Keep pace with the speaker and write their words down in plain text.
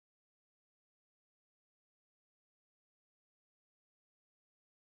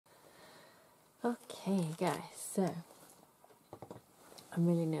Okay guys, so I'm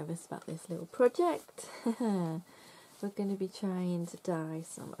really nervous about this little project. We're going to be trying to dye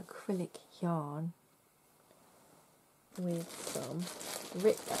some acrylic yarn with some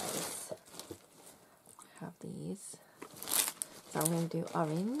Rip dyes. I have these. So I'm going to do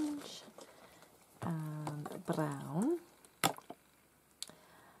orange and brown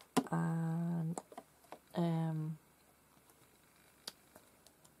and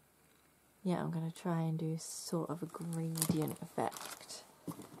yeah, I'm going to try and do sort of a gradient effect.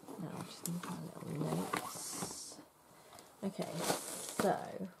 Now I'll just need my little notes. Okay, so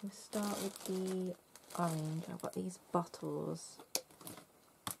we'll start with the orange. I've got these bottles.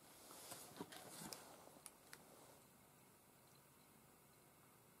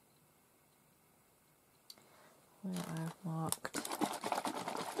 Where I've marked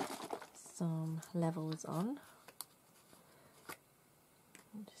some levels on.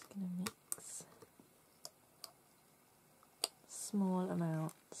 I'm just going to mix small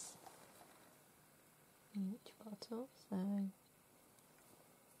amounts in each bottle, so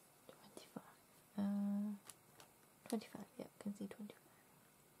 25, yeah, I can see 25.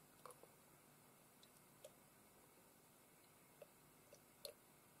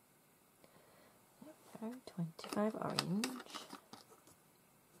 There we go, 25 orange.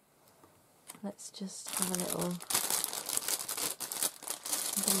 Let's just have a little,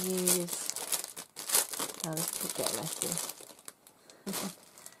 I'm going to use, oh this could get messy.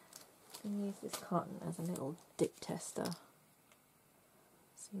 I'm going to use this cotton as a little dip tester.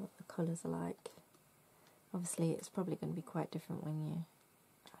 See what the colours are like. Obviously it's probably going to be quite different when you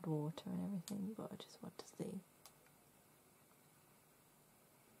add water and everything, but I just want to see.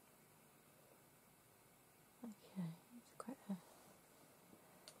 Okay, it's quite a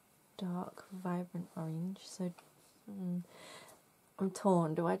dark, vibrant orange, so I'm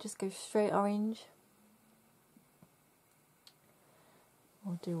torn. Do I just go straight orange?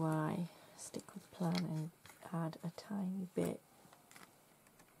 Or do I stick with the plan and add a tiny bit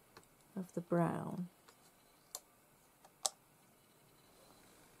of the brown?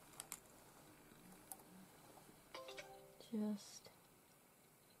 Just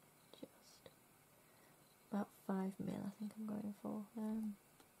about 5 mil, I think I'm going for.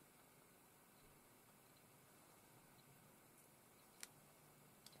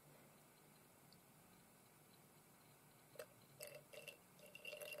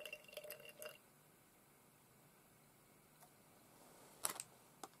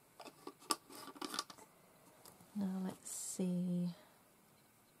 Now let's see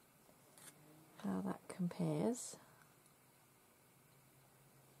how that compares.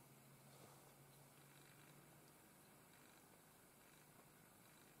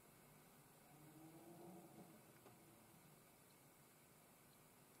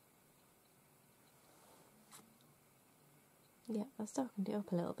 Yeah, I've darkened it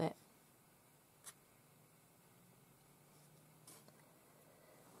up a little bit.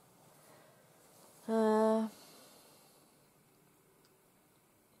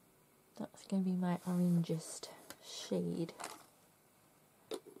 That's going to be my orangest shade.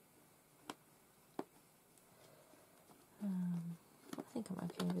 I think I'm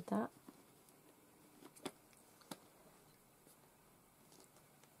okay with that.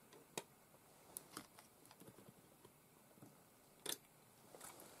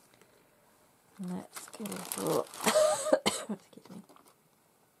 Let's go for excuse me.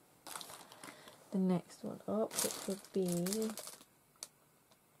 The next one up, which would be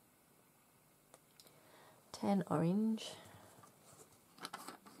 10 orange.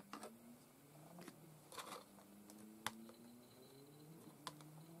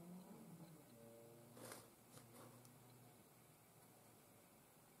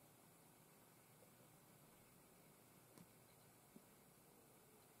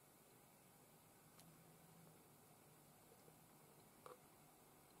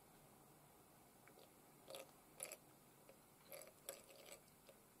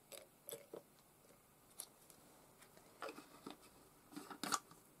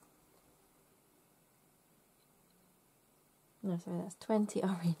 No, sorry, that's 20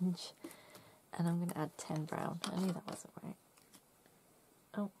 orange, and I'm going to add 10 brown. I knew that wasn't right.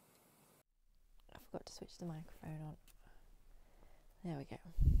 Oh, I forgot to switch the microphone on. There we go.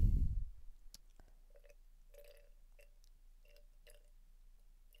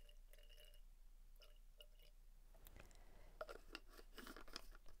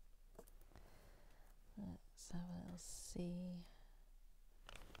 Let's have a little see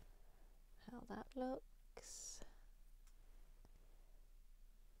how that looks.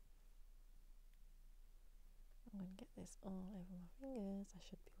 I'm going to get this all over my fingers. I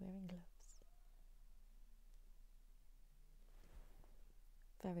should be wearing gloves.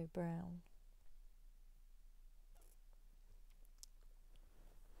 very brown.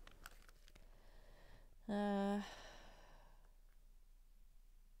 I'm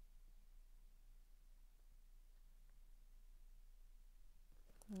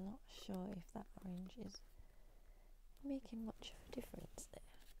not sure if that orange is making much of a difference there.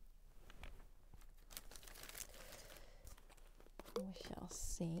 We shall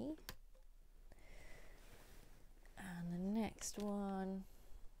see. And the next one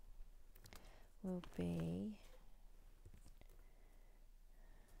will be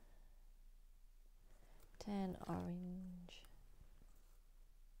 10 orange.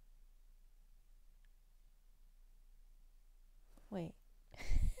 Wait.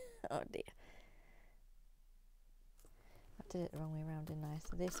 Oh dear. I did it the wrong way around, didn't I?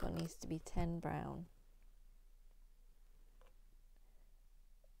 So this one needs to be 10 brown.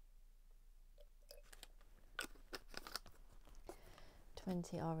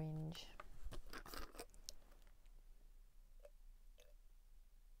 20 orange.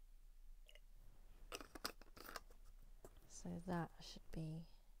 So that should be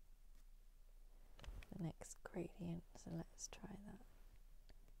the next gradient. So let's try that.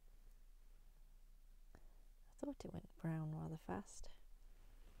 I thought it went brown rather fast.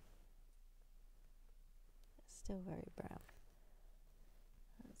 It's still very brown.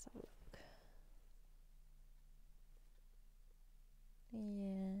 Let's have a look.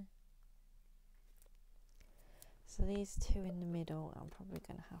 Yeah. So these two in the middle, I'm probably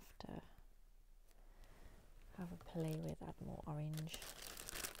going to have a play with, add more orange.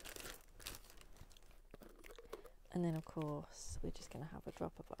 And then of course, we're just going to have a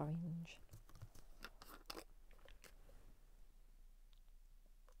drop of orange.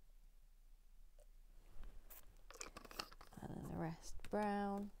 And then the rest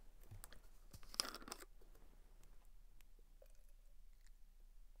brown.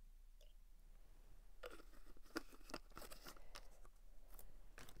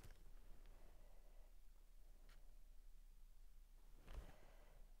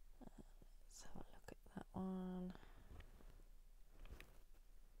 Let's have a look at that one.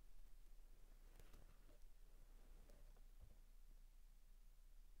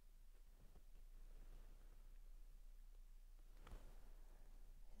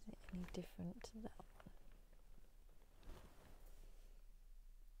 Is it any different to that one?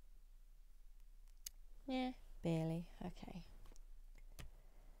 Yeah, barely. Okay.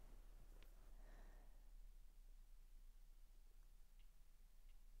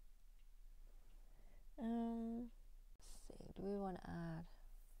 Let's see, do we want to add?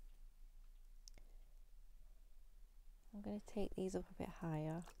 I'm going to take these up a bit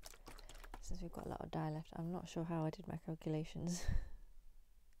higher since we've got a lot of dye left. I'm not sure how I did my calculations.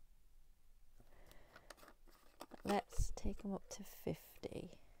 Let's take them up to 50. Okay.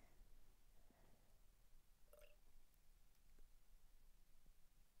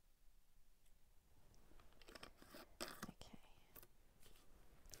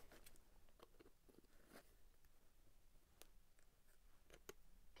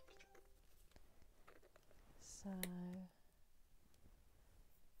 So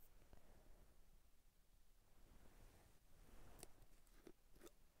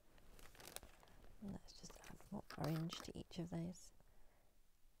let's just add more orange to each of those.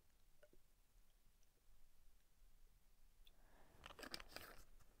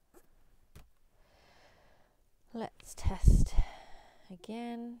 Let's test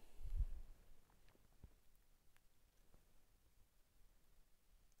again.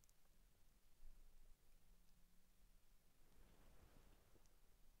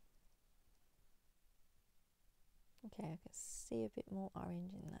 Okay, I can see a bit more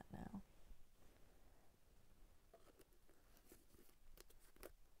orange in that now.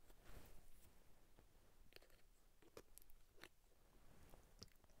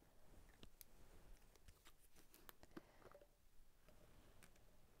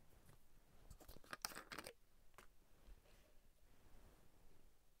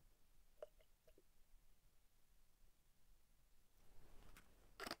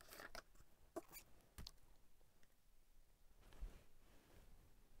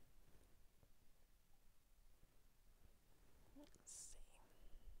 Let's see.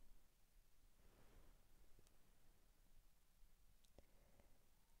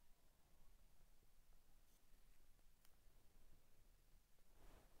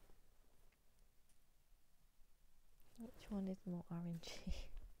 Which one is more orangey?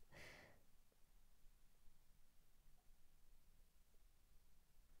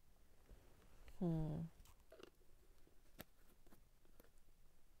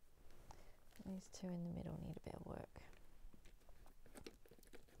 These two in the middle need a bit of work.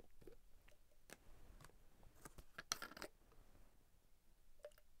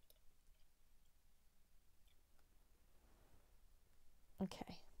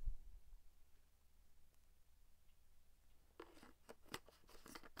 Okay.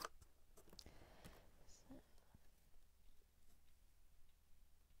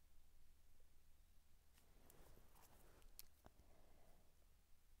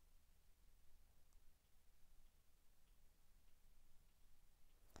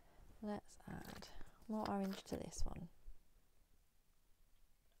 Let's add more orange to this one.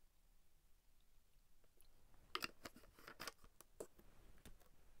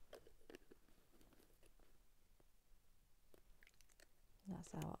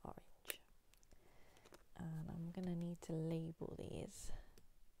 That's our orange. And I'm going to need to label these.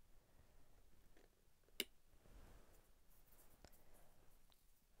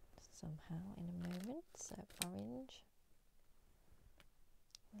 Somehow in a moment. So orange.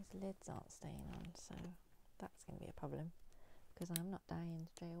 These lids aren't staying on, so that's going to be a problem because I'm not dyeing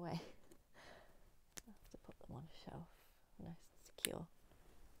straight away. I have to put them on a shelf, nice and secure.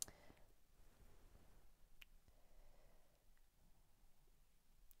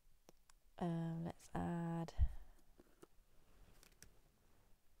 Let's add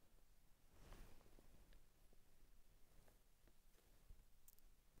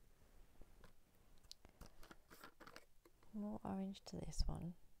more orange to this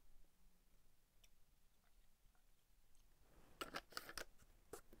one.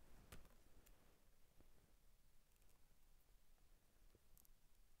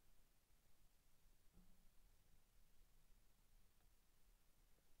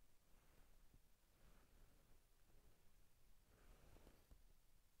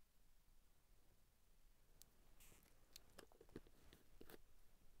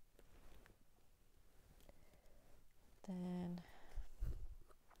 Then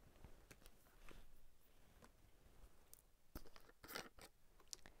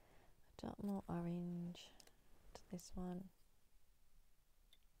a dot more orange to this one.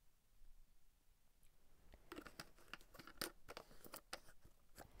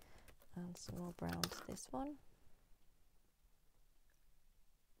 And some more brown to this one.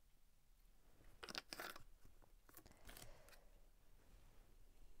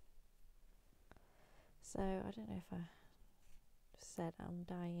 So I don't know if I said I'm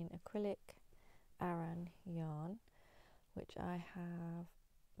dyeing acrylic Aran yarn, which I have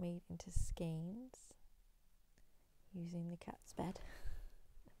made into skeins using the cat's bed.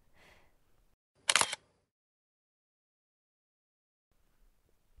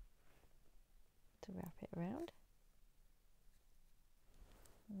 To wrap it around.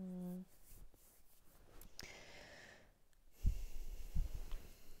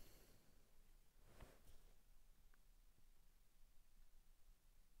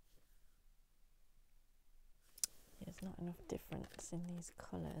 There's not enough difference in these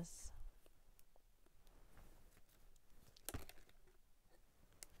colours.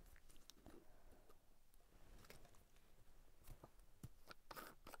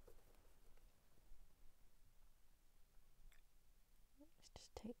 Let's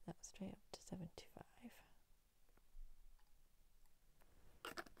just take that straight up to 75.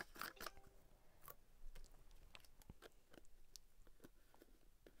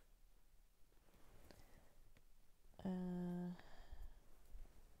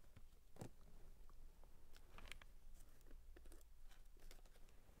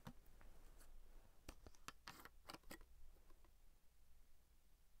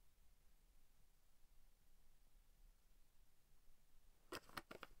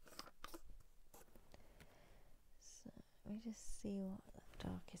 Let me just see what that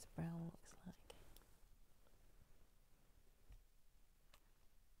darkest brown looks like.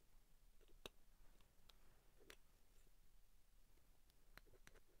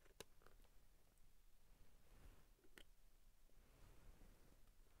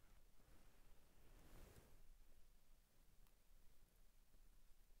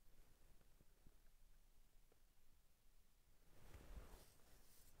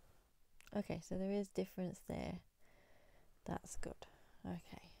 Okay, so there is difference there. That's good.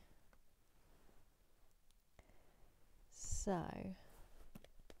 Okay. So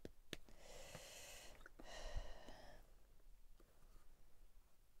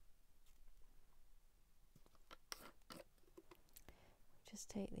just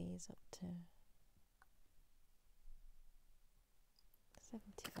take these up to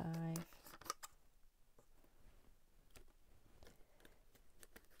 75.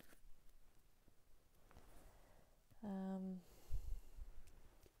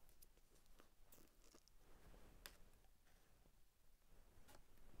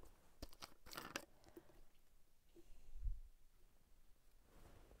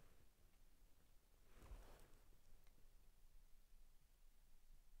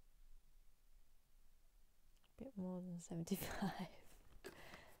 more than 75.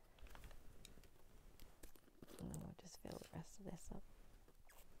 I'll just fill the rest of this up.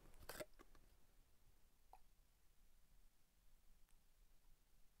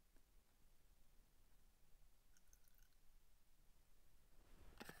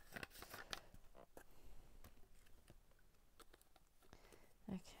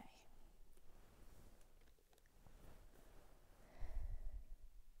 Okay.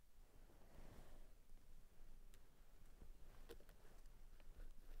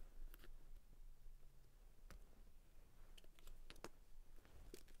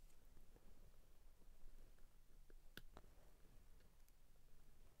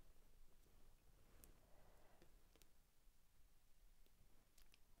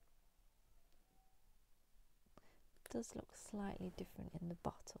 It does look slightly different in the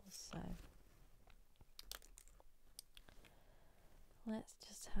bottles, so let's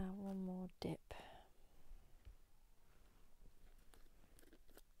just have one more dip.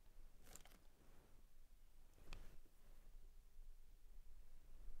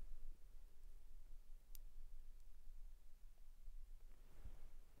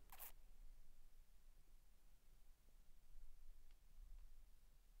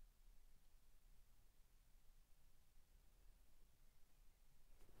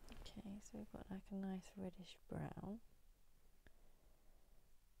 Okay, so we've got like a nice reddish brown.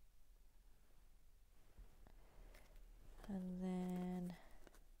 And then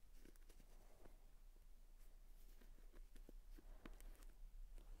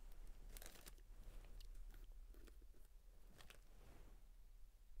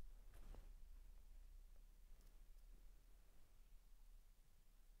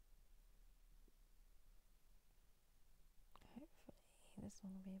hopefully this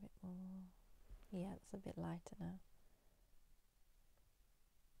one will be a bit more, yeah, it's a bit lighter now.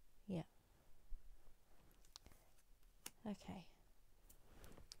 Yeah. Okay.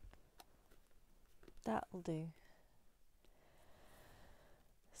 That'll do.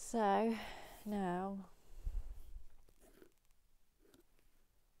 So now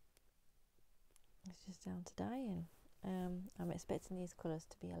it's just down to dyeing. I'm expecting these colours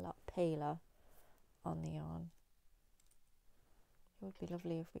to be a lot paler on the yarn. It would be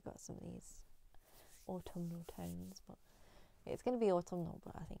lovely if we got some of these autumnal tones, but it's going to be autumnal,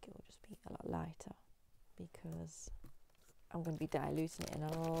 but I think it will just be a lot lighter because I'm going to be diluting it in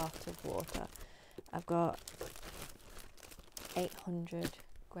a lot of water. I've got 800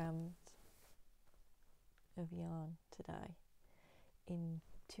 grams of yarn today in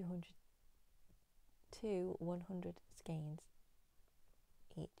 200 to 100 skeins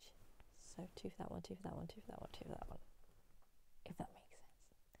each. So 2 for that one, 2 for that one, 2 for that one, 2 for that one. If that makes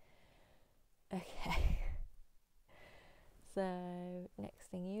sense. Okay. So next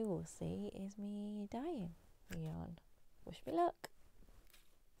thing you will see is me dyeing the yarn. Wish me luck.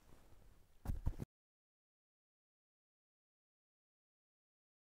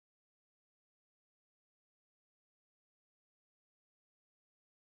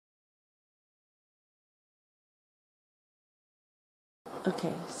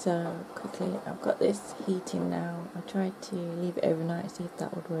 Okay, so quickly, I've got this heating now. I tried to leave it overnight, see if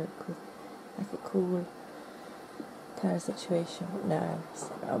that would work with like a cool kind of situation, but no.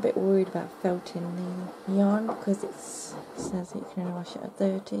 So I'm a bit worried about felting the yarn because it says you can only wash it at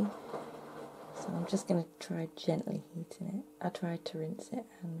 30. So I'm just going to try gently heating it. I tried to rinse it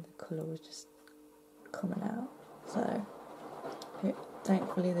and the colour was just coming out. So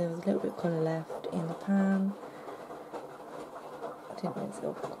thankfully there was a little bit of colour left in the pan. I didn't rinse it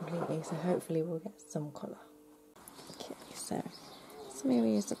up completely, so hopefully we'll get some colour. Okay, so some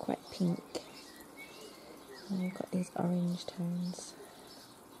areas are quite pink. And we've got these orange tones.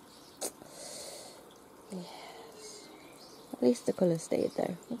 Yes. At least the colour stayed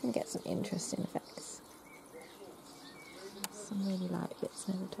though. We can get some interesting effects. Some really light bits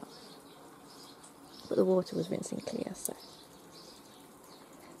over the top. But the water was rinsing clear, so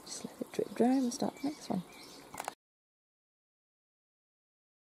just let it drip dry and we'll start the next one.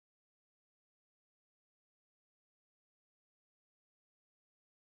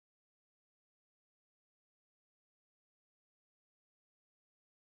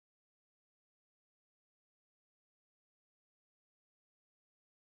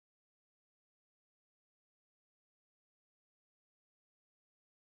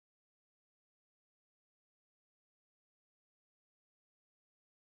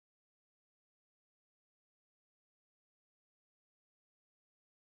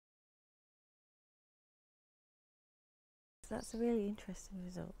 So that's a really interesting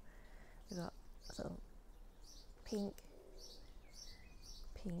result. We've got sort of pink,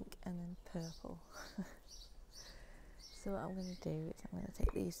 and then purple. So what I'm going to do is I'm going to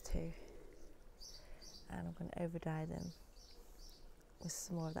take these two and I'm going to over dye them with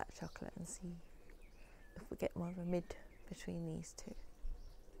some more of that chocolate and see if we get more of a mid between these two.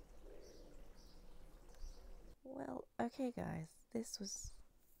 Well, okay guys, this was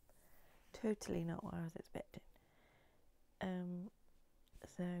totally not what I was expecting.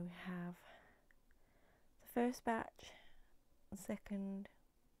 So we have the first batch, the second,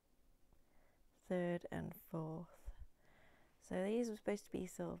 third and fourth. So these were supposed to be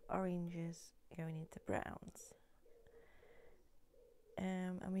sort of oranges going into browns.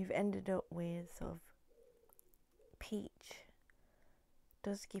 And we've ended up with sort of peach,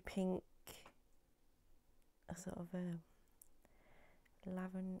 dusky pink, a sort of a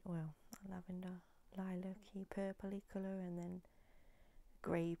lavender, lilac-y, purpley colour, and then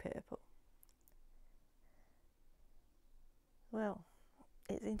grey purple. Well,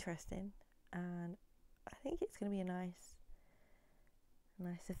 it's interesting, and I think it's going to be a nice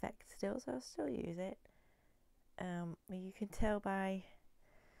effect still, so I'll still use it. You can tell by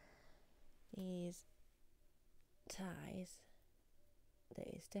these ties that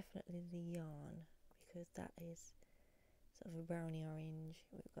it's definitely the yarn, because that is sort of a browny orange.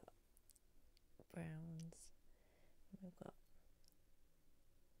 We've got browns, we've got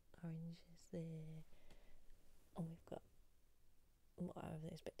oranges there, and we've got what I was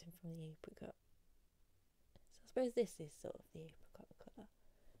expecting from the apricot. So I suppose this is sort of the apricot colour.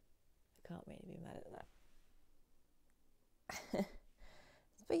 I can't really be mad at that.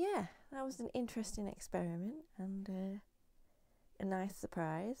 But yeah, that was an interesting experiment and a nice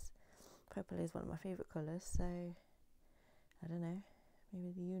surprise. Purple is one of my favourite colours, so I don't know,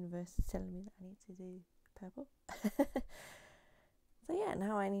 maybe the universe is telling me that I need to do purple. So yeah,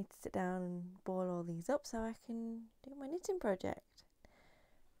 now I need to sit down and boil all these up so I can do my knitting project.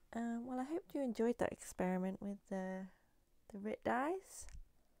 Well, I hope you enjoyed that experiment with the RIT dies,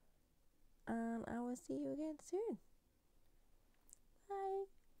 and I will see you again soon.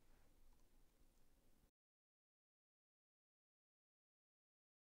 Bye.